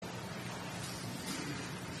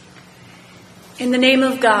In the name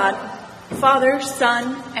of God, Father,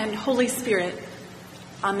 Son, and Holy Spirit.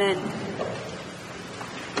 Amen.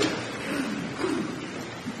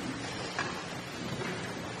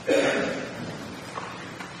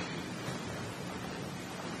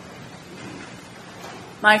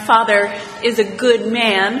 My father is a good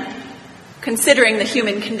man, considering the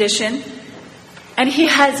human condition, and he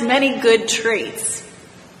has many good traits.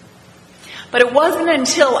 But it wasn't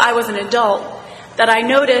until I was an adult that I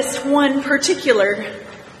noticed one particular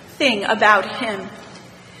thing about him.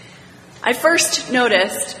 I first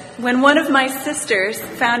noticed when one of my sisters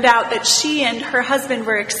found out that she and her husband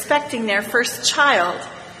were expecting their first child,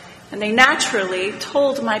 and they naturally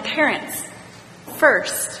told my parents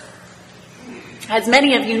first. As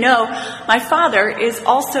many of you know, my father is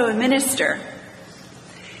also a minister.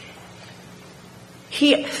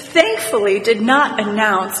 He thankfully did not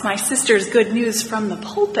announce my sister's good news from the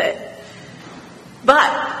pulpit.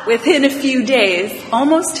 But within a few days,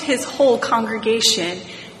 almost his whole congregation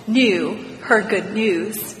knew her good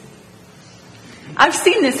news. I've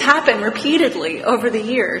seen this happen repeatedly over the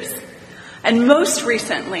years. And most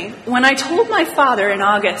recently, when I told my father in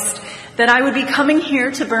August that I would be coming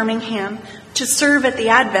here to Birmingham to serve at the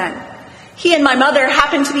Advent, he and my mother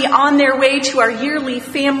happened to be on their way to our yearly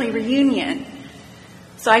family reunion.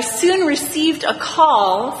 So I soon received a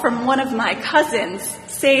call from one of my cousins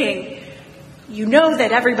saying, "You know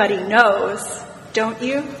that everybody knows, don't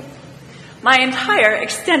you?" My entire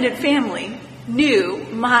extended family knew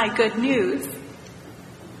my good news.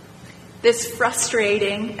 This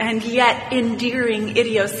frustrating and yet endearing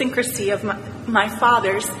idiosyncrasy of my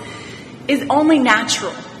father's is only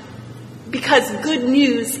natural because good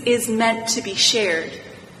news is meant to be shared.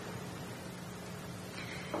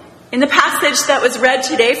 In the passage that was read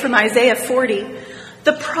today from Isaiah 40,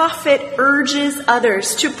 the prophet urges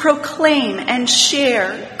others to proclaim and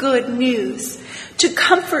share good news, to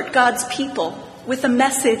comfort God's people with a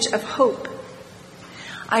message of hope.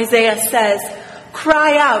 Isaiah says,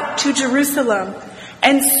 "Cry out to Jerusalem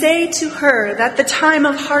and say to her that the time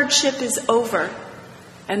of hardship is over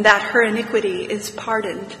and that her iniquity is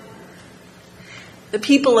pardoned." The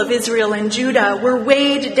people of Israel and Judah were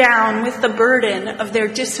weighed down with the burden of their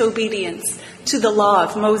disobedience to the law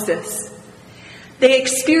of Moses. They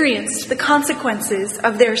experienced the consequences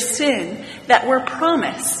of their sin that were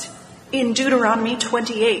promised in Deuteronomy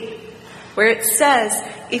 28, where it says,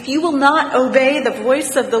 "If you will not obey the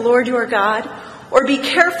voice of the Lord your God, or be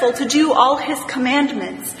careful to do all his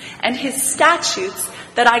commandments and his statutes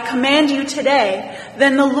that I command you today,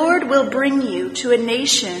 then the Lord will bring you to a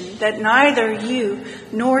nation that neither you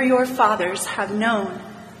nor your fathers have known,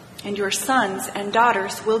 and your sons and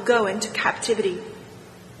daughters will go into captivity."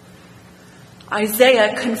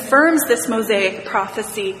 Isaiah confirms this Mosaic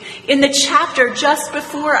prophecy in the chapter just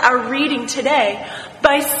before our reading today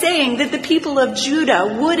by saying that the people of Judah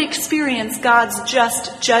would experience God's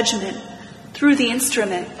just judgment through the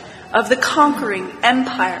instrument of the conquering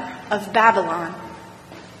empire of Babylon.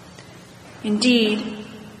 Indeed,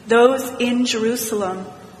 those in Jerusalem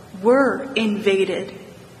were invaded,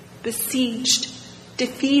 besieged,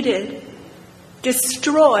 defeated,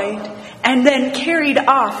 destroyed, and then carried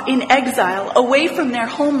off in exile away from their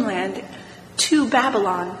homeland to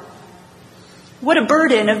Babylon. What a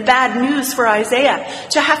burden of bad news for Isaiah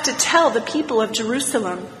to have to tell the people of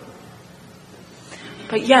Jerusalem.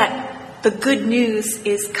 But yet, the good news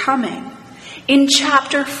is coming. In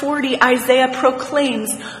chapter 40, Isaiah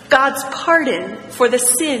proclaims God's pardon for the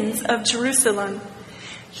sins of Jerusalem.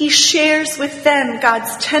 He shares with them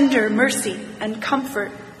God's tender mercy and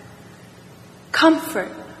comfort.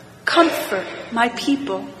 "Comfort, comfort my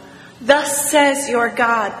people. Thus says your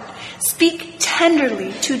God. Speak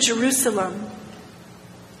tenderly to Jerusalem."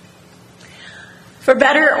 For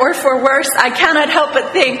better or for worse, I cannot help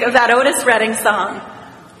but think of that Otis Redding song,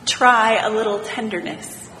 "Try a Little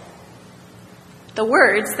Tenderness." The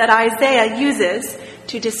words that Isaiah uses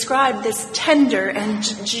to describe this tender and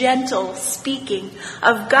gentle speaking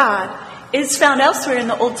of God is found elsewhere in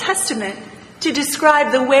the Old Testament to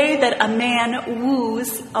describe the way that a man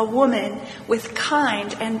woos a woman with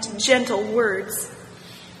kind and gentle words.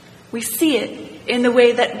 We see it in the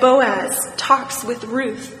way that Boaz talks with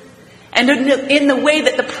Ruth, and in the way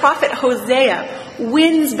that the prophet Hosea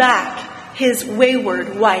wins back his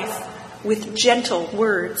wayward wife with gentle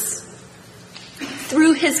words.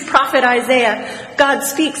 Through his prophet Isaiah, God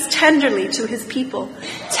speaks tenderly to his people,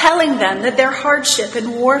 telling them that their hardship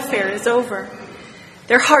and warfare is over.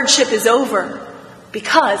 Their hardship is over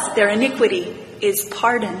because their iniquity is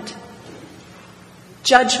pardoned.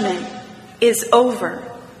 Judgment is over.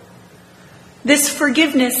 This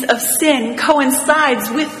forgiveness of sin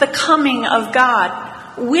coincides with the coming of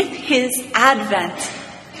God, with his advent.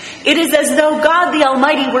 It is as though God the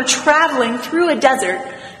Almighty were traveling through a desert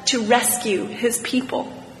to rescue his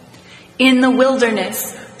people. In the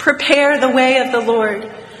wilderness, prepare the way of the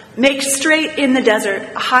Lord. Make straight in the desert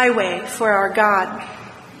a highway for our God.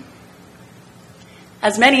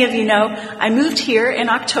 As many of you know, I moved here in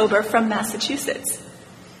October from Massachusetts.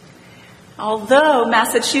 Although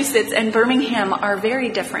Massachusetts and Birmingham are very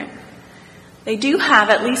different, they do have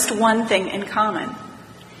at least one thing in common.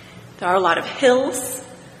 There are a lot of hills,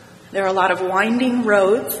 there are a lot of winding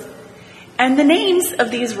roads, and the names of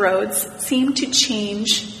these roads seem to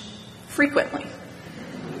change frequently.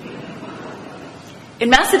 In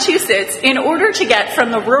Massachusetts, in order to get from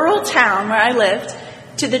the rural town where I lived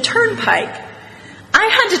to the turnpike, I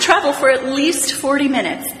had to travel for at least 40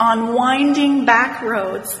 minutes on winding back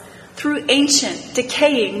roads through ancient,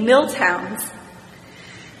 decaying mill towns.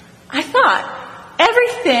 I thought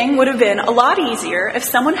everything would have been a lot easier if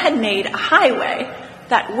someone had made a highway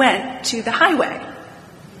that went to the highway.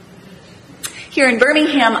 Here in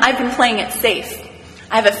Birmingham, I've been playing it safe.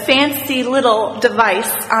 I have a fancy little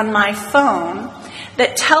device on my phone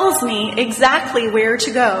that tells me exactly where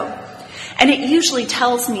to go. And it usually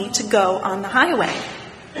tells me to go on the highway,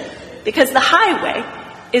 because the highway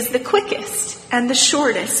is the quickest and the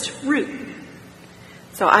shortest route.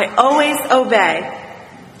 So I always obey,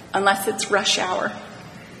 unless it's rush hour.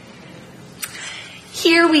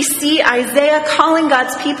 Here we see Isaiah calling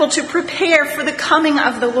God's people to prepare for the coming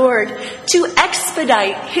of the Lord, to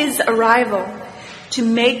expedite his arrival, to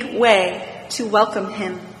make way to welcome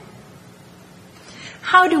him.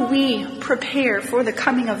 How do we prepare for the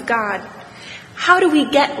coming of God? How do we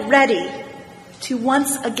get ready to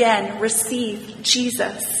once again receive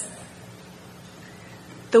Jesus?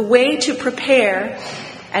 The way to prepare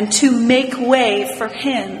and to make way for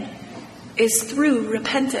him is through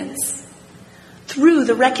repentance, through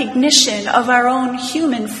the recognition of our own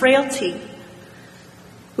human frailty.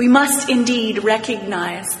 We must indeed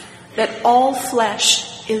recognize that all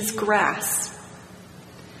flesh is grass.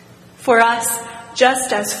 For us,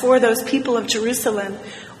 just as for those people of Jerusalem,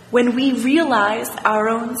 when we realize our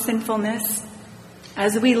own sinfulness,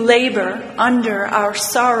 as we labor under our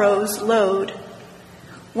sorrow's load,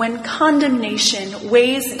 when condemnation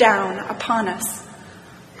weighs down upon us,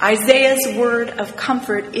 Isaiah's word of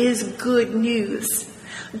comfort is good news.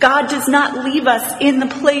 God does not leave us in the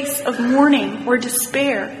place of mourning or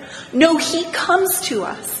despair. No, he comes to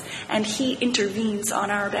us and he intervenes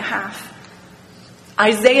on our behalf.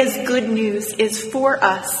 Isaiah's good news is for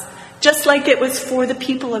us, just like it was for the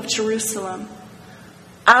people of Jerusalem.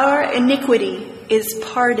 Our iniquity is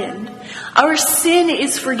pardoned. Our sin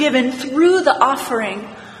is forgiven through the offering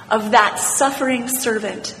of that suffering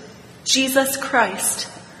servant, Jesus Christ,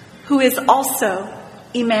 who is also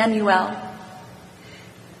Emmanuel.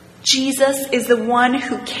 Jesus is the one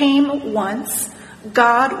who came once,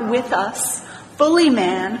 God with us, fully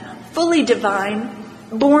man, fully divine,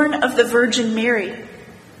 born of the Virgin Mary.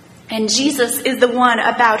 And Jesus is the one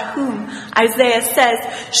about whom Isaiah says,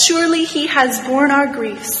 surely he has borne our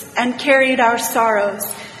griefs and carried our sorrows.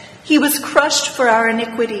 He was crushed for our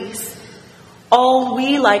iniquities. All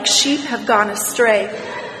we like sheep have gone astray.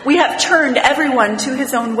 We have turned everyone to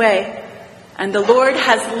his own way, and the Lord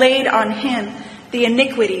has laid on him the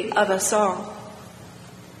iniquity of us all.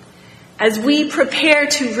 As we prepare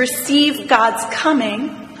to receive God's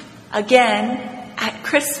coming again at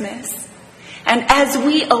Christmas, and as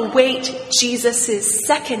we await Jesus'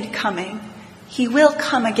 second coming, he will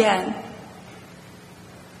come again.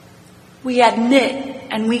 We admit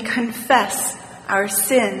and we confess our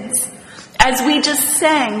sins. As we just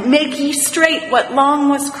sang, make ye straight what long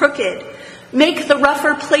was crooked. Make the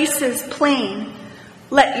rougher places plain.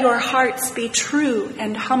 Let your hearts be true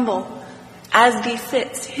and humble, as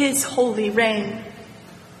befits his holy reign.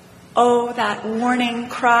 Oh, that warning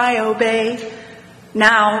cry obey.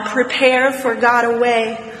 Now prepare for God a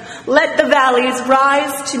way. Let the valleys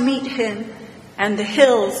rise to meet him, and the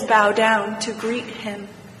hills bow down to greet him.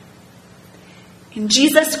 In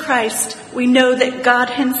Jesus Christ, we know that God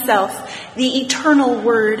himself, the eternal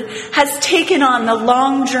Word, has taken on the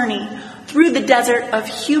long journey through the desert of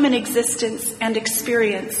human existence and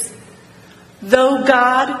experience. Though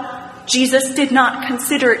God, Jesus did not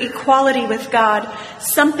consider equality with God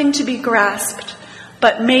something to be grasped,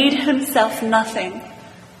 but made himself nothing,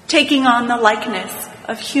 taking on the likeness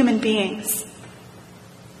of human beings.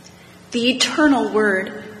 The eternal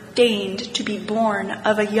Word deigned to be born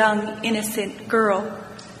of a young, innocent girl,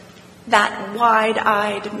 that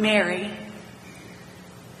wide-eyed Mary.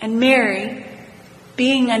 And Mary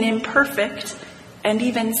being an imperfect and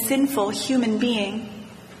even sinful human being,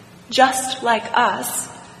 just like us,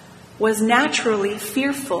 was naturally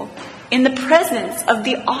fearful in the presence of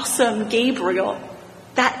the awesome Gabriel,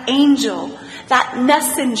 that angel, that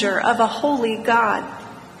messenger of a holy God.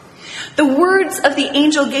 The words of the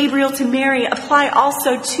angel Gabriel to Mary apply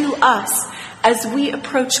also to us as we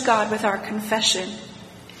approach God with our confession.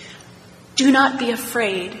 Do not be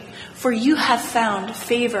afraid, for you have found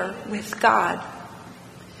favor with God.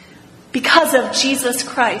 Because of Jesus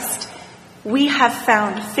Christ, we have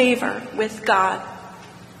found favor with God.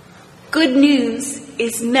 Good news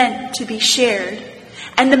is meant to be shared,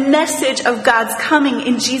 and the message of God's coming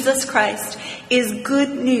in Jesus Christ is good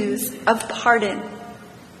news of pardon.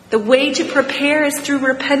 The way to prepare is through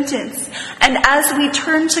repentance, and as we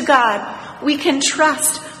turn to God, we can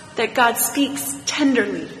trust that God speaks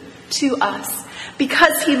tenderly to us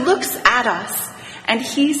because he looks at us and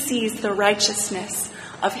he sees the righteousness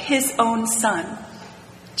of his own Son,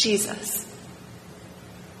 Jesus.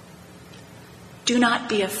 Do not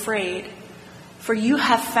be afraid, for you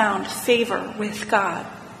have found favor with God.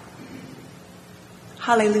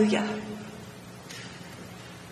 Hallelujah.